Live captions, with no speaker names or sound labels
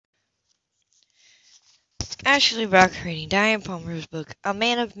Ashley Brock reading Diane Palmer's book, A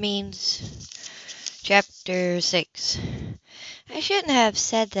Man of Means, Chapter 6. I shouldn't have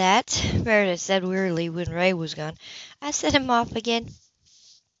said that, Meredith said wearily when Ray was gone. I set him off again.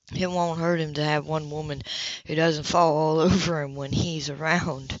 It won't hurt him to have one woman who doesn't fall all over him when he's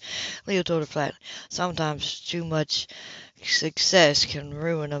around, Leo told her flatly. Sometimes too much success can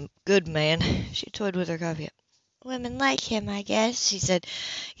ruin a good man. She toyed with her coffee cup. Women like him, I guess, she said.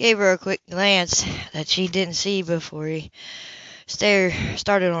 Gave her a quick glance that she didn't see before he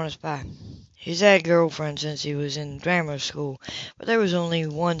started on his pie. He's had girlfriends since he was in grammar school, but there was only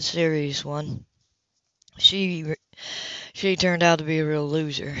one serious one. She turned out to be a real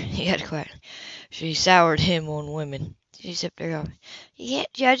loser, he had quietly. She soured him on women. She sipped her coffee. You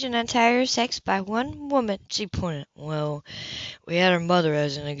can't judge an entire sex by one woman, she pointed. Well, we had her mother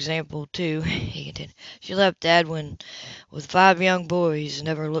as an example, too, he continued. She left Dad with 5 young boys and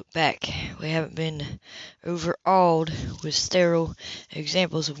never looked back. We haven't been overawed with sterile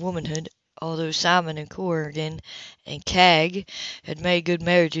examples of womanhood, although Simon and Corrigan and Cagg had made good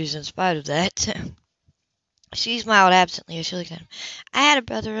marriages in spite of that. She smiled absently as she looked at him. I had a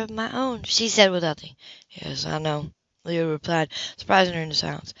brother of my own, she said with nothing. Yes, I know, Leo replied, surprising her into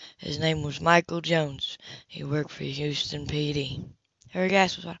silence. His name was Michael Jones. He worked for Houston PD. Her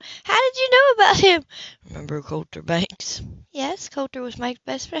gasp was wild. How did you know about him? Remember Coulter Banks? Yes, Coulter was Mike's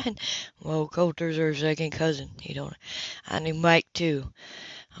best friend. Well, Coulter's her second cousin, he told her. I knew Mike, too.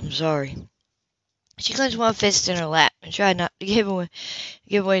 I'm sorry. She clenched one fist in her lap and tried not to give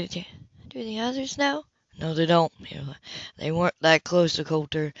way to tears. Do the others know? No, they don't. They weren't that close to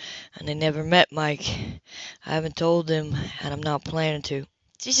Coulter, and they never met Mike. I haven't told them, and I'm not planning to.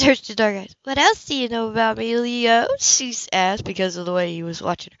 She searched his dark eyes. What else do you know about me, Leo? She asked because of the way he was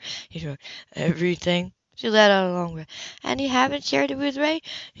watching her. He shrugged. Everything. She let out a long breath. And you haven't shared it with Ray?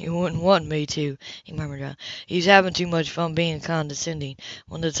 He wouldn't want me to, he murmured out. He's having too much fun being condescending.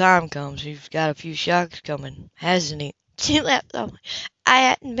 When the time comes, he's got a few shocks coming, hasn't he? She laughed softly. I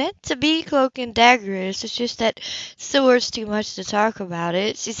hadn't meant to be cloak and daggerish. It's just that Stewart's too much to talk about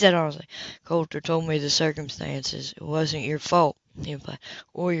it, she said honestly. Coulter told me the circumstances. It wasn't your fault, he replied,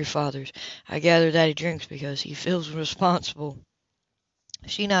 or your father's. I gather that he drinks because he feels responsible.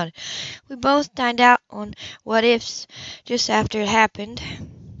 She nodded. We both dined out on what ifs just after it happened,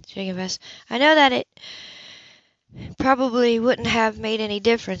 she confessed. I know that it probably wouldn't have made any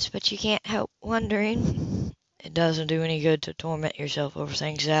difference, but you can't help wondering. It doesn't do any good to torment yourself over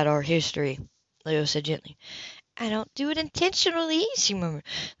things that are history, Leo said gently. I don't do it intentionally, she murmured.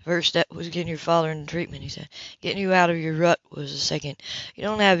 The first step was getting your father into treatment, he said. Getting you out of your rut was the second. You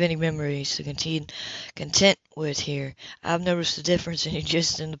don't have any memories to content with here. I've noticed the difference in you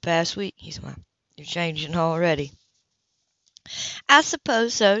just in the past week, he smiled. You're changing already. I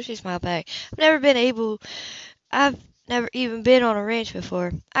suppose so, she smiled back. I've never even been on a ranch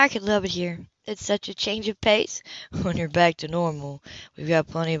before. I could love it here. It's such a change of pace. When you're back to normal, we've got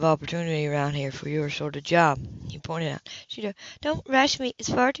plenty of opportunity around here for your sort of job, he pointed out. Don't rush me. It's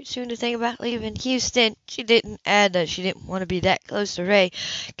far too soon to think about leaving Houston. She didn't add that she didn't want to be that close to Ray,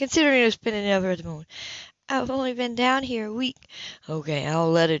 considering it was spending over at the moment. I've only been down here a week. Okay, I'll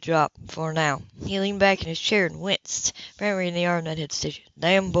let it drop for now. He leaned back in his chair and winced, apparently in the arm that had stitches.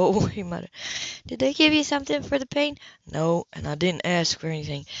 Damn bull, he muttered. Did they give you something for the pain? No, and I didn't ask for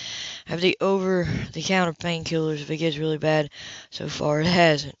anything. Have the over-the-counter painkillers if it gets really bad. So far, it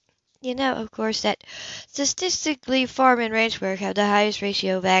hasn't. You know, of course, that statistically farm and ranch work have the highest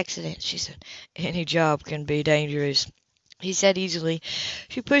ratio of accidents, she said. Any job can be dangerous, he said easily.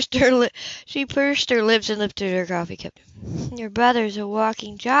 She pursed her lips and lifted her coffee cup. Your brother's a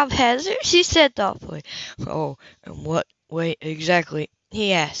walking job hazard, she said thoughtfully. Oh, in what way exactly?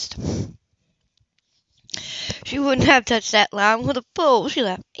 He asked. She wouldn't have touched that line with a pole, she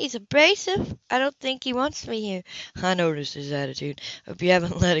laughed. He's abrasive. I don't think he wants me here. I noticed his attitude. Hope you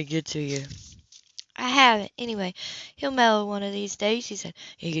haven't let it get to you. I haven't. Anyway, he'll mellow one of these days, he said.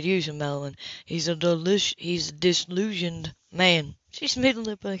 He could use some mellowing. He's a disillusioned man. She smoothed her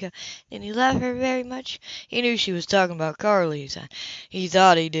lip with a cup. Didn't he love her very much? He knew she was talking about Carly. He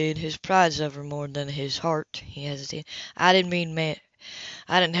thought he did. His pride suffered more than his heart. He hesitated. I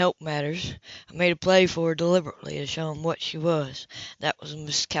didn't help matters. I made a play for her deliberately to show him what she was. That was a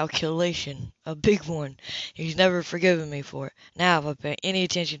miscalculation, a big one. He's never forgiven me for it. Now if I pay any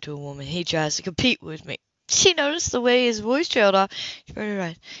attention to a woman, he tries to compete with me. She noticed the way his voice trailed off. She burned her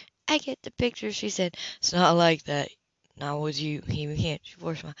eyes. I get the picture, she said. It's not like that. Not with you, he hinted. She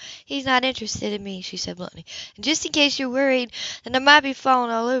forced a smile. He's not interested in me, she said bluntly. And just in case you're worried, then I might be falling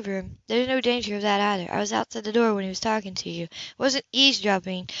all over him. There's no danger of that either. I was outside the door when he was talking to you. Wasn't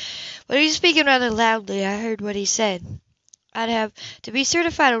eavesdropping. But he was speaking rather loudly. I heard what he said. I'd have to be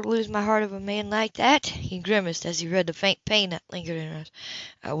certified to lose my heart of a man like that. He grimaced as he read the faint pain that lingered in us.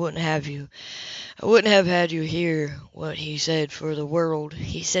 I wouldn't have had you hear what he said for the world,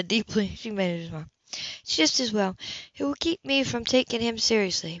 he said deeply. She made a smile. It's just as well. It will keep me from taking him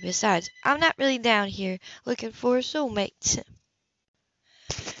seriously. Besides, I'm not really down here looking for a soulmate.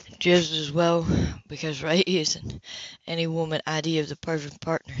 Just as well, because Ray isn't any woman's idea of the perfect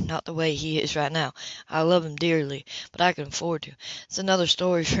partner, not the way he is right now. I love him dearly, but I can afford to. It's another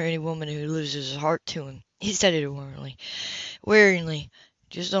story for any woman who loses her heart to him. He said it wearingly.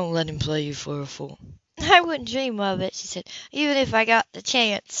 Just don't let him play you for a fool. I wouldn't dream of it, she said, even if I got the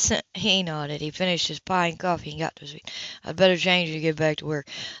chance. He nodded. He finished his pie and coffee and got to his feet. I'd better change and get back to work.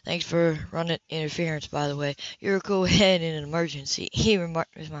 Thanks for running interference, by the way. You're a cool head in an emergency, he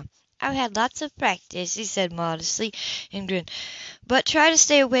remarked to his mom. I've had lots of practice, he said modestly, and grinned. But try to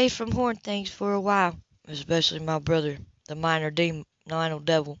stay away from horn things for a while. Especially my brother, the minor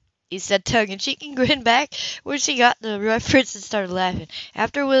devil. He said tongue-in-cheek and grinned back when she got the reference and started laughing.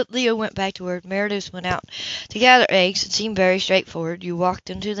 After Leo went back to work, Meredith went out to gather eggs. It seemed very straightforward. You walked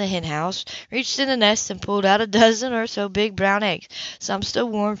into the hen house, reached in the nest, and pulled out a dozen or so big brown eggs, some still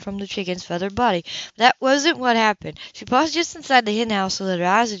warm from the chicken's feathered body. But that wasn't what happened. She paused just inside the hen house to let her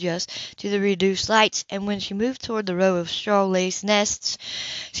eyes adjust to the reduced lights, and when she moved toward the row of straw-laced nests,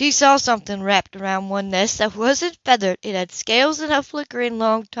 she saw something wrapped around one nest that wasn't feathered. It had scales and a flickering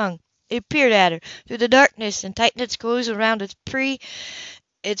long tongue. It peered at her through the darkness and tightened its claws around its prey,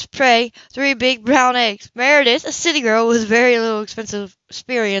 3 big brown eggs. Meredith, a city girl with very little expensive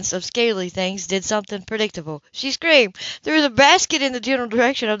experience of scaly things, did something predictable. She screamed, threw the basket in the general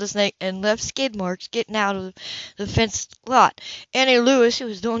direction of the snake, and left skid marks getting out of the fenced lot. Annie Lewis, who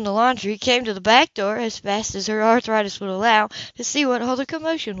was doing the laundry, came to the back door as fast as her arthritis would allow to see what all the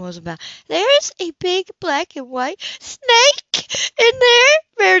commotion was about. There's a big black and white snake in there,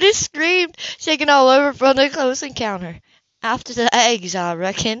 Meredith screamed, shaking all over from the close encounter. After the eggs, I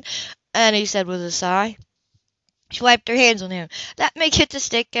reckon, Annie said with a sigh. She wiped her hands on him. Let me get the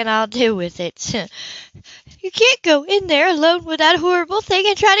stick and I'll deal with it. You can't go in there alone with that horrible thing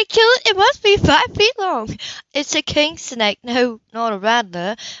and try to kill it. It must be 5 feet long. It's a king snake. No, not a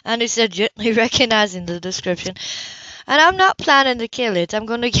rattler, Annie said gently, recognizing the description. And I'm not planning to kill it. I'm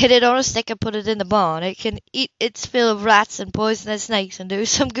going to get it on a stick and put it in the barn. It can eat its fill of rats and poisonous snakes and do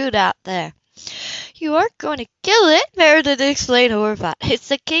some good out there. You aren't going to kill it, Meredith explained, horrified.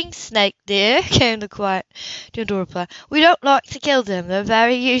 It's a king snake, dear, came the quiet, gentle reply. We don't like to kill them. They're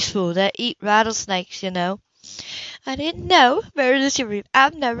very useful. They eat rattlesnakes, you know. I didn't know, Meredith agreed.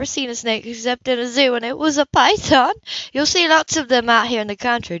 I've never seen a snake except in a zoo, and it was a python. You'll see lots of them out here in the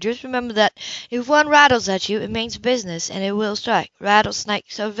country. Just remember that if one rattles at you, it means business, and it will strike.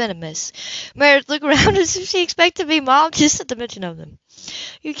 Rattlesnakes are venomous. Meredith looked around as if she expected to be mobbed just at the mention of them.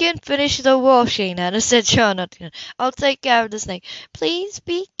 You can finish the washing, Anna said, trying not to. I'll take care of the snake. Please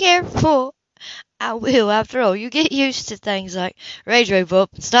be careful. I will, after all. You get used to things like... Ray drove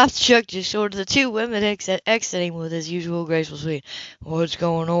up and stopped the truck just short of the 2 women exiting with his usual graceful speed. What's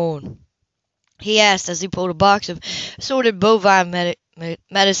going on? He asked as he pulled a box of assorted bovine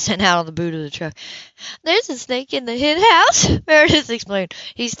medicine out of the boot of the truck. There's a snake in the hen house, Meredith explained.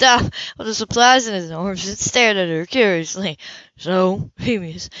 He stopped with the supplies in his arms and stared at her curiously. So, he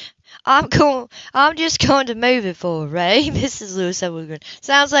mused. I'm just going to move it for Ray, Mrs. Lewis said with a grin.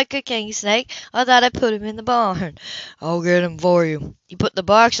 Sounds like a king snake. I thought I'd put him in the barn. I'll get him for you. He put the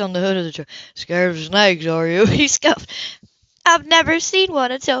box on the hood of the truck. Scared of snakes, are you? He scoffed. I've never seen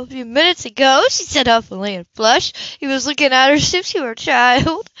one until a few minutes ago, she said huffily and flushed. He was looking at her as if she were a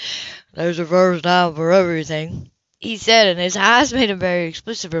child. There's a first time for everything, he said, and his eyes made a very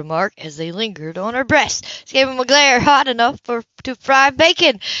explicit remark as they lingered on her breast. She gave him a glare hot enough to fry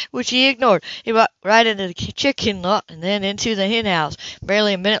bacon, which he ignored. He walked right into the chicken lot and then into the hen house.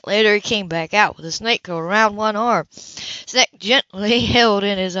 Barely a minute later, he came back out with a snake coat around one arm, snake gently held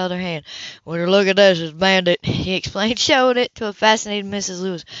in his other hand. Well, look at this, it's Bandit, he explained, showing it to a fascinated Mrs.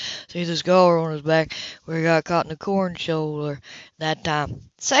 Lewis. See the scar on his back where he got caught in the corn shoulder that time.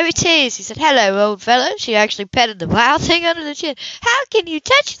 So it is, he said. Hello, old fellow. She actually petted the wild thing under the chin. How can you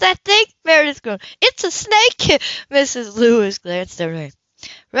touch that thing? Meredith groaned. It's a snake. Mrs. Lewis glanced at her.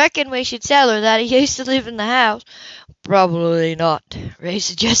 Reckon we should tell her that he used to live in the house. Probably not. Ray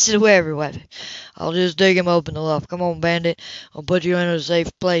suggested a wary weapon. I'll just dig him up in the loft. Come on, Bandit. I'll put you in a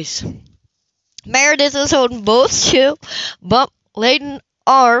safe place. Meredith was holding both two bump-laden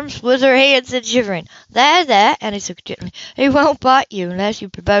arms with her hands and shivering. That, and he said gently. He won't bite you unless you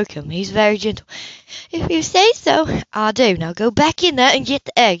provoke him. He's very gentle. If you say so, I do. Now go back in there and get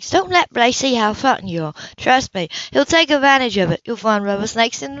the eggs. Don't let Bray see how frightened you are. Trust me, he'll take advantage of it. You'll find rubber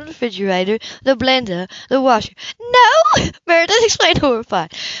snakes in the refrigerator, the blender, the washer. No! Meredith exclaimed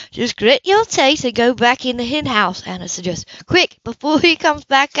horrified. Just grit your teeth and go back in the hen house, Anna suggested. Quick, before he comes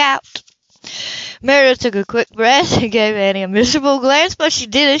back out. Meredith took a quick breath and gave Annie a miserable glance, but she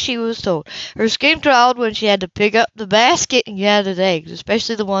did as she was told. Her skin crawled when she had to pick up the basket and gather the eggs,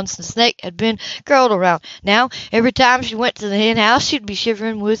 especially the ones the snake had been curled around. Now, every time she went to the hen house, she'd be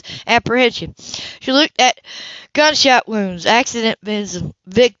shivering with apprehension. She looked at gunshot wounds, accident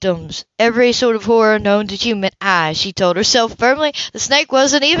victims, every sort of horror known to human eyes. She told herself firmly the snake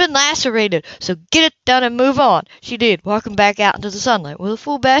wasn't even lacerated, so get it done and move on. She did, walking back out into the sunlight with a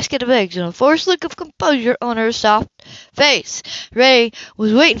full basket of eggs and a forced look of composure on her soft face. Ray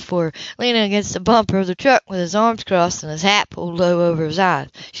was waiting for her, leaning against the bumper of the truck with his arms crossed and his hat pulled low over his eyes.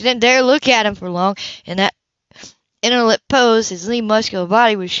 She didn't dare look at him for long. In that inner-lip pose, his lean muscular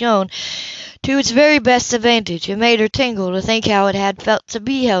body was shown to its very best advantage. It made her tingle to think how it had felt to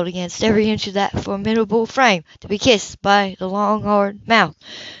be held against every inch of that formidable frame, to be kissed by the long, hard mouth.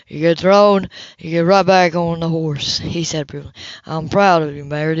 You get thrown, you get right back on the horse, he said brutally. I'm proud of you,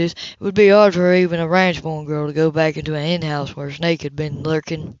 Meredith. It would be hard for even a ranch-born girl to go back into a hen house where a snake had been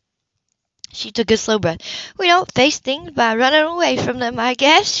lurking. She took a slow breath. We don't face things by running away from them, I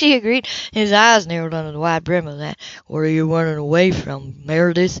guess, she agreed. His eyes narrowed under the wide brim of that. What are you running away from,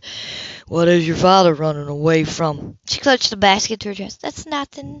 Meredith? What is your father running away from? She clutched the basket to her chest. That's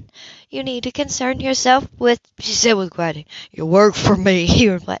nothing you need to concern yourself with, she said with gravity. You work for me, he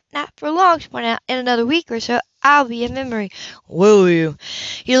replied. Not for long, she pointed out. In another week or so, I'll be in memory. Will you?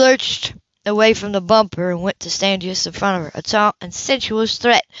 He lurched away from the bumper and went to stand just in front of her, a tall and sensuous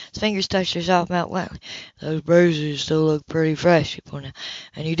threat. His fingers touched her soft mouth lightly. Those bruises still look pretty fresh, he pointed out.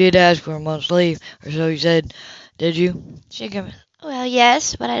 And you did ask for a month's leave, or so you said, did you? She grimaced. Well,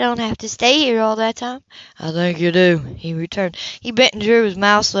 yes, but I don't have to stay here all that time. I think you do, he returned. He bent and drew his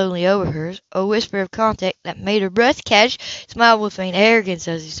mouth slowly over hers, a whisper of contact that made her breath catch. He smiled with faint arrogance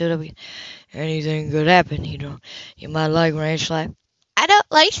as he stood up again. Anything could happen, he droned. You might like ranch life. I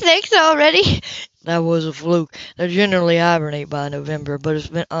don't like snakes already. That was a fluke. They generally hibernate by November, but it's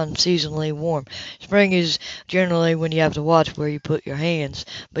been unseasonably warm. Spring is generally when you have to watch where you put your hands.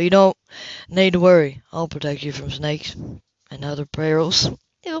 But you don't need to worry. I'll protect you from snakes and other perils.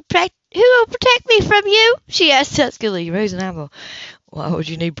 Who will protect me from you? She asked huskily, raising an eyebrow. Why would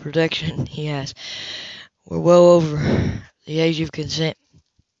you need protection? He asked. We're well over the age of consent.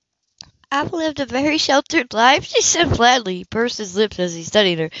 I've lived a very sheltered life, she said flatly. He pursed his lips as he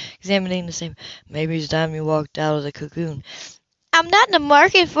studied her, examining the same. Maybe it's time you walked out of the cocoon. I'm not in the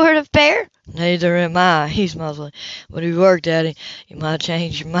market for an affair. Neither am I, he smiled slightly. But if you worked at it, you might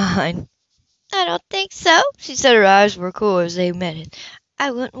change your mind. I don't think so, she said. Her eyes were cool as they met his. I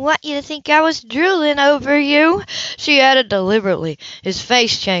wouldn't want you to think I was drooling over you, she added deliberately. His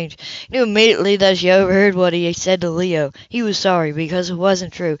face changed. He knew immediately that she overheard what he said to Leo. He was sorry, because it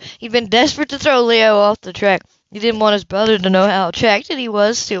wasn't true. He'd been desperate to throw Leo off the track. He didn't want his brother to know how attracted he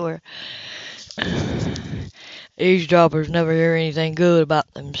was to her. Eavesdroppers never hear anything good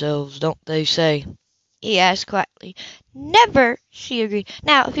about themselves, don't they say? He asked quietly. Never, she agreed.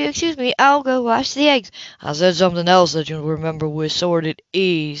 Now, if you excuse me, I'll go wash the eggs. I said something else that you'll remember with sordid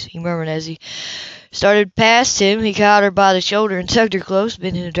ease, he murmured as he started past him. He caught her by the shoulder and tugged her close,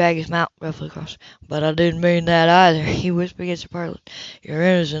 bending to drag his mouth roughly across. But I didn't mean that either, he whispered against her parted lips. Your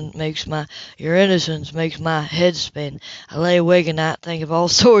innocence makes my head spin. I lay awake at night thinking of all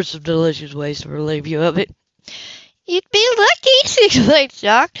sorts of delicious ways to relieve you of it. You'd be lucky, she exclaimed,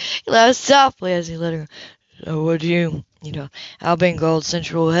 shocked. He laughed softly as he let her go. So would you. I've been called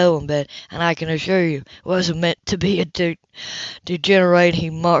Central Hell in bed, and I can assure you it wasn't meant to be a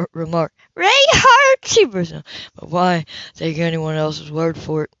degenerating remark. Ray Hart, she burst out. But why take anyone else's word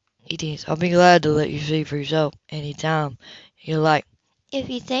for it? He teased. I'll be glad to let you see for yourself any time you like. If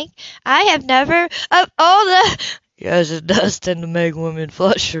you think I have never of all the... Yes, it does tend to make women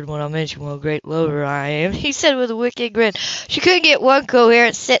flustered when I mention what a great lover I am, he said with a wicked grin. She couldn't get one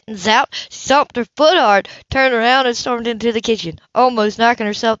coherent sentence out. She stomped her foot hard, turned around, and stormed into the kitchen, almost knocking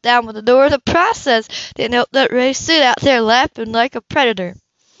herself down with the door. The process didn't help that Ray stood out there laughing like a predator.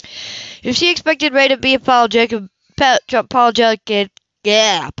 If she expected Ray to be apologetic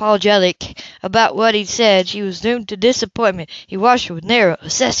Yeah, apologetic about what he'd said. She was doomed to disappointment. He watched her with narrow,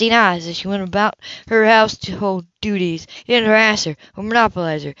 assessing eyes as she went about her household duties. He didn't harass her or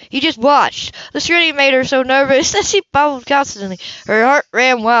monopolize her. He just watched. The scrutiny made her so nervous that she bubbled constantly. Her heart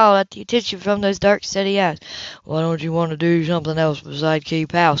ran wild at the attention from those dark, steady eyes. Why don't you want to do something else besides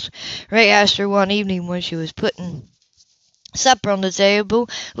keep house? Ray asked her one evening when she was putting supper on the table.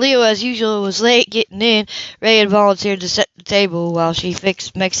 Leo, as usual, was late getting in. Ray had volunteered to set the table while she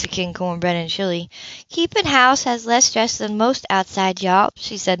fixed Mexican cornbread and chili. Keeping house has less stress than most outside jobs,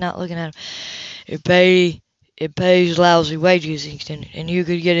 she said, not looking at him. It pays lousy wages, and you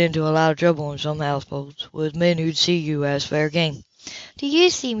could get into a lot of trouble in some households with men who'd see you as fair game. Do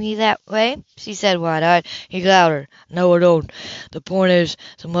you see me that way? She said, wide-eyed. He glowered her. No, I don't. The point is,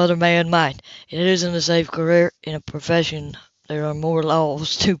 some other man might. It isn't a safe career. In a profession, there are more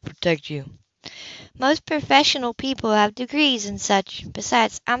laws to protect you. Most professional people have degrees and such.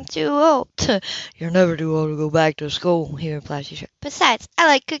 Besides, I'm too old. You're never too old to go back to school, he replied. Besides, I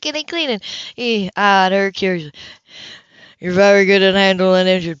like cooking and cleaning. He eyed her curiously. You're very good at handling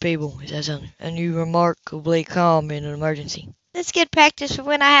injured people, he said suddenly, and you're remarkably calm in an emergency. Let's get practice for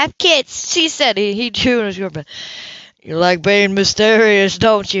when I have kids, she said. He drew in his girlfriend. You like being mysterious,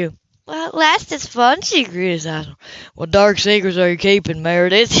 don't you? Well, at last it's fun, she agreed his eyes. What dark secrets are you keeping,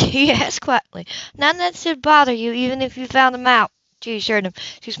 Meredith? He asked quietly. None that should bother you, even if you found them out, she assured him.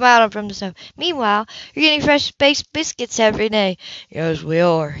 She smiled up from the sofa. Meanwhile, you're getting fresh space biscuits every day. Yes, we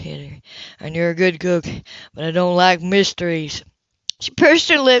are, and you're a good cook, but I don't like mysteries. She pursed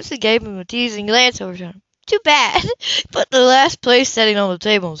her lips and gave him a teasing glance over her shoulder. Too bad. Put the last place setting on the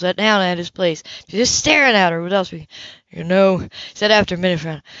table and sat down at his place, just staring at her without speaking. You know, said after a minute,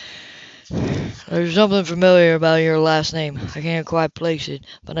 frown. There's something familiar about your last name. I can't quite place it,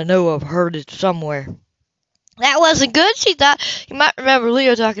 but I know I've heard it somewhere. That wasn't good, she thought. You might remember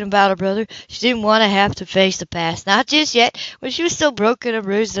Leo talking about her brother. She didn't want to have to face the past. Not just yet. When she was still broken and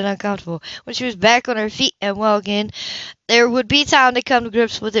bruised and uncomfortable. When she was back on her feet and well again, there would be time to come to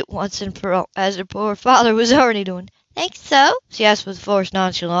grips with it once and for all, as her poor father was already doing. Think so? She asked with forced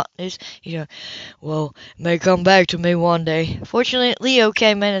nonchalantness. Well, it may come back to me one day. Fortunately, Leo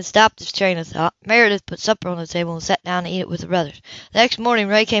came in and stopped his train of thought. Meredith put supper on the table and sat down to eat it with the brothers. The next morning,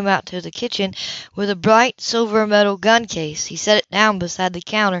 Ray came out to the kitchen with a bright silver metal gun case. He set it down beside the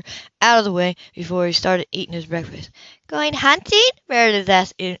counter, out of the way, before he started eating his breakfast. Going hunting? Meredith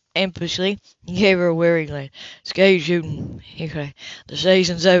asked impishly. He gave her a wary glance. Skate shooting, he cried. The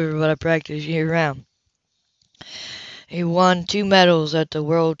season's over, but I practice year-round. He won 2 medals at the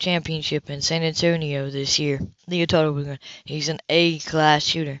World Championship in San Antonio this year. Leotardo was going. He's an A-class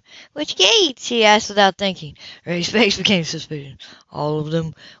shooter. Which gauge? She asked without thinking. Ray's face became suspicious. All of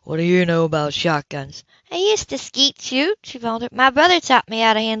them. What do you know about shotguns? I used to skeet shoot, she faltered. My brother taught me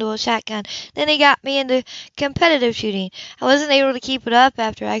how to handle a shotgun. Then he got me into competitive shooting. I wasn't able to keep it up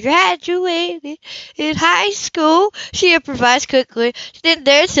after I graduated in high school. She improvised quickly. She didn't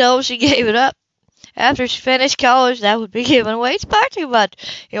dare tell him she gave it up. After she finished college, that would be giving away far too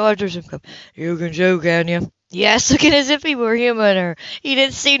much. He watched her some come. You can shoot, can you? Yes, looking as if he were humoring her. He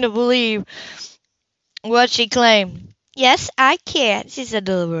didn't seem to believe what she claimed. Yes, I can, she said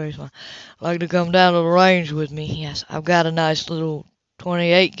deliberately. Like to come down to the range with me? Yes, I've got a nice little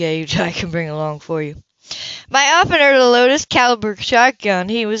 28 gauge I can bring along for you. By offering her the Lotus caliber shotgun,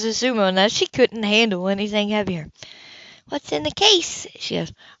 he was assuming that she couldn't handle anything heavier. What's in the case? She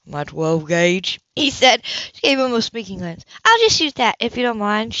asked. My 12 gauge, he said. She gave him a speaking glance. I'll just shoot that, if you don't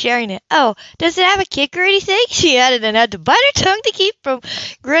mind sharing it. Oh, does it have a kick or anything? She added and had to bite her tongue to keep from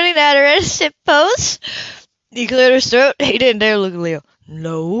grinning at her innocent pose. He cleared his throat. He didn't dare look at Leo.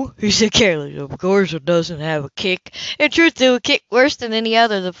 No, he said carelessly. Of course it doesn't have a kick. In truth, it would kick worse than any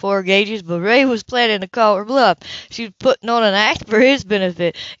other of the 4 gauges, but Ray was planning to call her bluff. She was putting on an act for his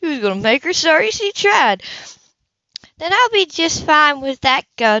benefit. He was going to make her sorry she tried. Then I'll be just fine with that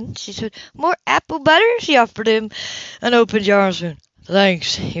gun, she said. More apple butter? She offered him an open jar and spoon.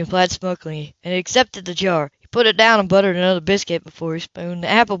 Thanks, he replied smugly, and accepted the jar. He put it down and buttered another biscuit before he spooned the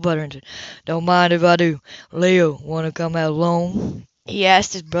apple butter into it. Don't mind if I do. Leo, want to come out alone? He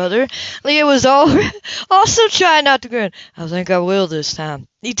asked his brother. Leo was also trying not to grin. I think I will this time.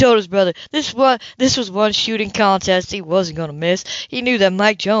 He told his brother this was one shooting contest he wasn't going to miss. He knew that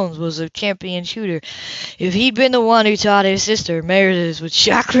Mike Jones was a champion shooter. If he'd been the one who taught his sister, Meredith would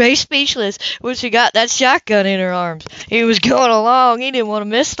shock Ray speechless when she got that shotgun in her arms. He was going along. He didn't want to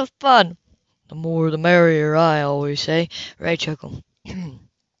miss the fun. The more the merrier, I always say. Ray chuckled.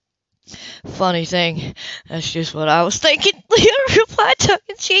 Funny thing, that's just what I was thinking, Leah replied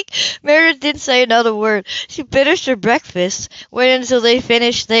tongue-in-cheek. Meredith didn't say another word. She finished her breakfast, waited until they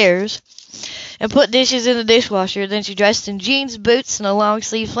finished theirs, and put dishes in the dishwasher. Then she dressed in jeans, boots, and a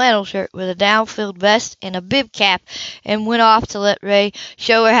long-sleeved flannel shirt with a down-filled vest and a bib cap, and went off to let Ray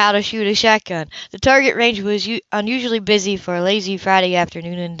show her how to shoot a shotgun. The target range was unusually busy for a lazy Friday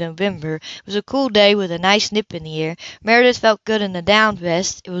afternoon in November. It was a cool day with a nice nip in the air. Meredith felt good in the down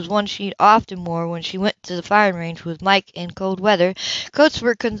vest. It was one she often wore when she went to the firing range with Mike in cold weather. Coats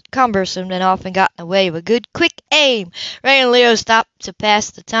were cumbersome and often got in the way of a good, quick aim. Ray and Leo stopped to pass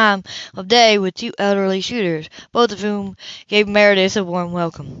the time of day with two elderly shooters, both of whom gave Meredith a warm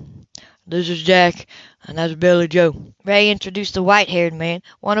welcome. "This is Jack, and that's Billy Joe." Ray introduced the white-haired man,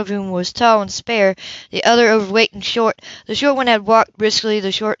 one of whom was tall and spare, the other overweight and short. The short one had walked briskly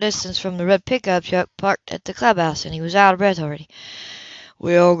the short distance from the red pickup truck parked at the clubhouse, and he was out of breath already.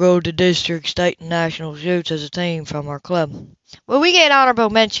 "We all go to district, state, and national shoots as a team from our club." "Well, we get honorable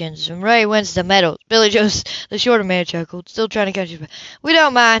mentions, and Ray wins the medals." Billy Joe, the shorter man, chuckled, still trying to catch his breath. "We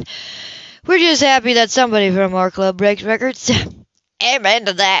don't mind. We're just happy that somebody from our club breaks records." "Amen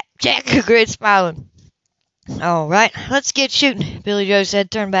to that," Jack agreed, smiling. "All right, let's get shooting," Billy Joe said,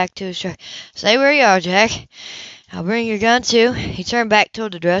 turning back to his truck. "Stay where you are, Jack. I'll bring your gun, too." He turned back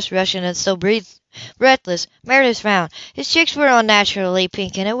toward the dress, Russian and still breathless. Meredith frowned. His cheeks were unnaturally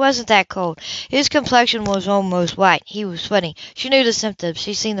pink, and it wasn't that cold. His complexion was almost white. He was sweating. She knew the symptoms.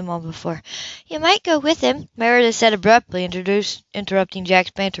 She'd seen them all before. "You might go with him," Meredith said abruptly, interrupting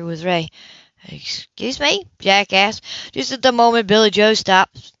Jack's banter with Ray. "Excuse me?" Jack asked. Just at the moment, Billy Joe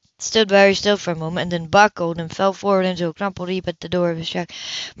stopped, stood very still for a moment, and then buckled and fell forward into a crumpled heap at the door of his truck.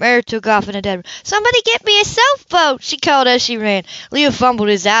 Meredith took off in a dead run. "Somebody get me a soap boat!" she called as she ran. Leo fumbled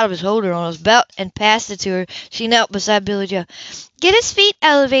his out of his holder on his belt and passed it to her. She knelt beside Billy Joe. "Get his feet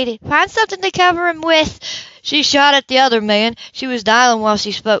elevated. Find something to cover him with." She shot at the other man. She was dialing while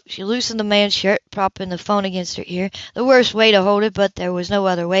she spoke. She loosened the man's shirt, propping the phone against her ear. The worst way to hold it, but there was no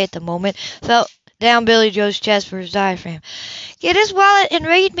other way at the moment, felt down Billy Joe's chest for his diaphragm. "Get his wallet and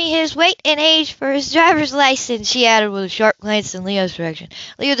read me his weight and age for his driver's license," she added with a sharp glance in Leo's direction.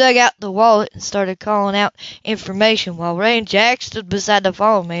 Leo dug out the wallet and started calling out information, while Ray and Jack stood beside the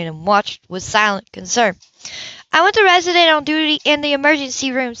fallen man and watched with silent concern. "I want the resident on duty in the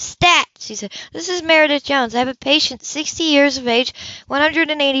emergency room, stat," she said. "This is Meredith Jones. I have a patient, 60 years of age,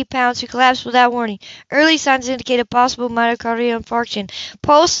 180 pounds, who collapsed without warning. Early signs indicate a possible myocardial infarction.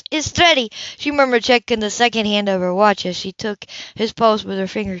 Pulse is steady," she murmured, checking the second hand of her watch as she took his pulse with her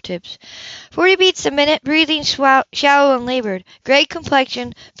fingertips. 40 beats a minute, breathing shallow and labored, gray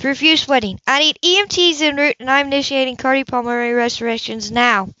complexion, profuse sweating. I need EMTs en route, and I'm initiating cardiopulmonary restorations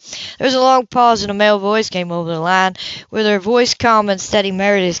now." There was a long pause, and a male voice came over the line. With her voice calm and steady,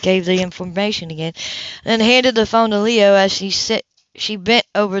 Meredith gave the information again, then handed the phone to Leo as she bent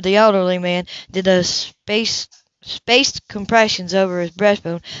over the elderly man, did the spaced compressions over his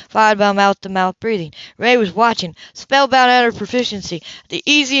breastbone, followed by mouth-to-mouth breathing. Ray was watching, spellbound at her proficiency, the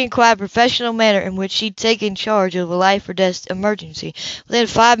easy and quiet professional manner in which she'd taken charge of a life-or-death emergency. Within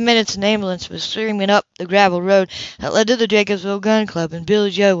 5 minutes, an ambulance was streaming up the gravel road that led to the Jacobsville Gun Club, and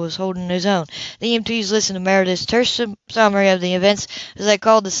Billy Joe was holding his own. The EMTs listened to Meredith's terse summary of the events as they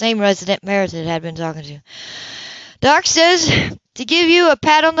called the same resident Meredith had been talking to. "Doc says to give you a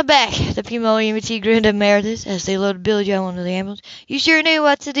pat on the back." The female EMT grinned at Meredith as they loaded Billy Joe into the ambulance. "You sure knew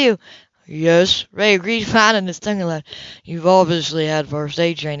what to do." "Yes," Ray agreed, finding his tongue aloud. "You've obviously had first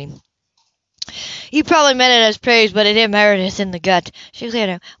aid training." "You probably meant it as praise, but it hit Meredith in the gut." She cleared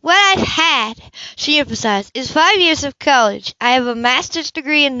out. "What I've had," she emphasized, "is 5 years of college. I have a master's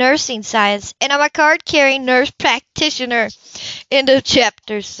degree in nursing science, and I'm a card-carrying nurse practitioner." End of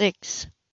chapter 6.